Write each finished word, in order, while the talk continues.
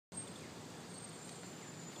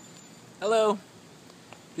Hello,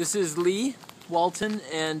 this is Lee Walton,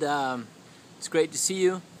 and it's great to see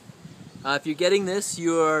you. If you're getting this,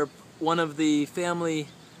 you're one of the family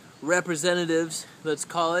representatives, let's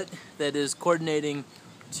call it, that is coordinating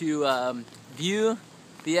to view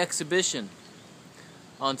the exhibition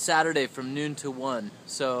on Saturday from noon to 1.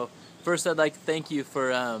 So first I'd like to thank you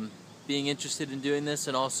for being interested in doing this,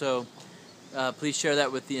 and also please share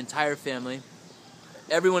that with the entire family.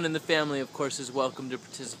 Everyone in the family, of course, is welcome to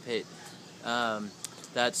participate.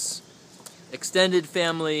 That's extended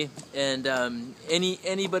family and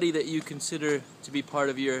anybody that you consider to be part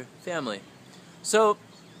of your family. So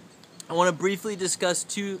I want to briefly discuss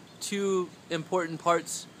two important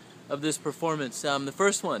parts of this performance. The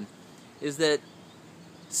first one is that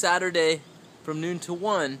Saturday from noon to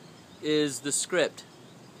 1 is the script.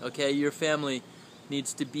 Okay, your family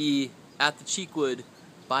needs to be at the Cheekwood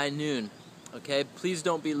by noon. Okay, please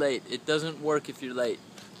don't be late. It doesn't work if you're late,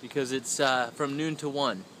 because it's from noon to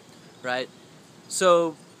 1, right?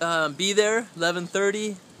 So be there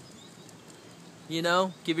 11:30. You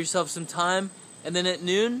know, give yourself some time, and then at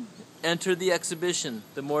noon, enter the exhibition,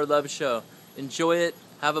 the More Love Show. Enjoy it.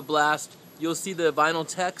 Have a blast. You'll see the vinyl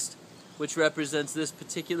text, which represents this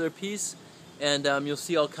particular piece, and you'll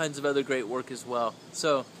see all kinds of other great work as well.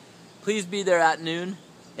 So please be there at noon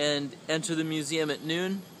and enter the museum at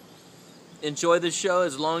noon. Enjoy the show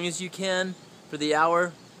as long as you can for the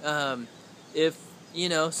hour. If you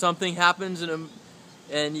know something happens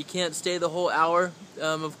and you can't stay the whole hour,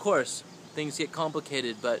 of course things get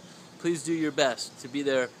complicated, but please do your best to be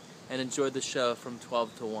there and enjoy the show from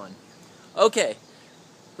 12 to 1. Okay,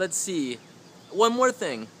 let's see. One more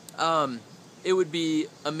thing. It would be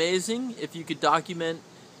amazing if you could document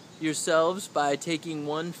yourselves by taking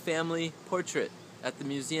one family portrait at the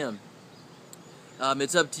museum.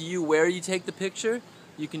 It's up to you where you take the picture.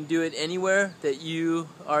 You can do it anywhere that you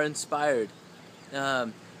are inspired.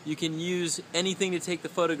 You can use anything to take the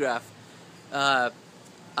photograph.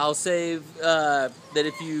 I'll say that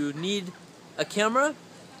if you need a camera,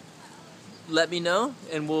 let me know,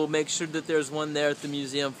 and we'll make sure that there's one there at the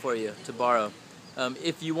museum for you to borrow.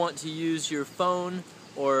 If you want to use your phone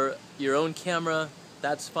or your own camera,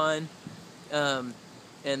 that's fine, and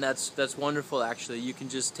that's wonderful. Actually, you can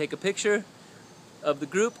just take a picture of the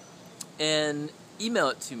group and email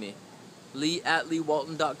it to me,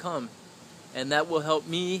 lee@leewalton.com, and that will help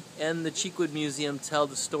me and the Cheekwood Museum tell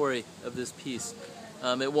the story of this piece.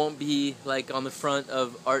 It won't be like on the front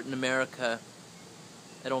of Art in America,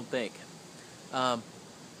 I don't think.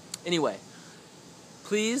 Anyway,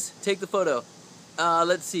 please take the photo.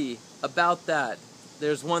 Let's see, about that,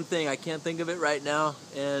 there's one thing, I can't think of it right now,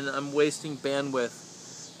 and I'm wasting bandwidth.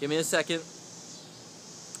 Give me a second.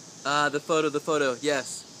 The photo,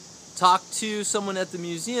 yes. Talk to someone at the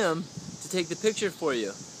museum to take the picture for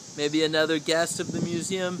you. Maybe another guest of the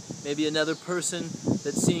museum, maybe another person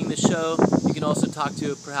that's seeing the show. You can also talk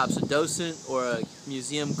to perhaps a docent or a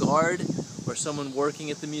museum guard or someone working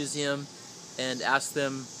at the museum and ask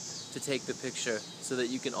them to take the picture so that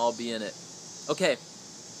you can all be in it. Okay,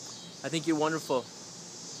 I think you're wonderful.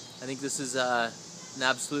 I think this is an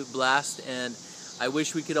absolute blast, and I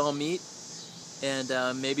wish we could all meet, and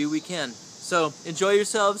maybe we can. So enjoy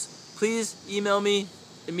yourselves. Please email me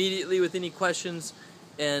immediately with any questions,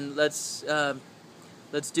 and let's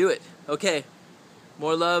do it. Okay,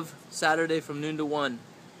 more love Saturday from noon to 1.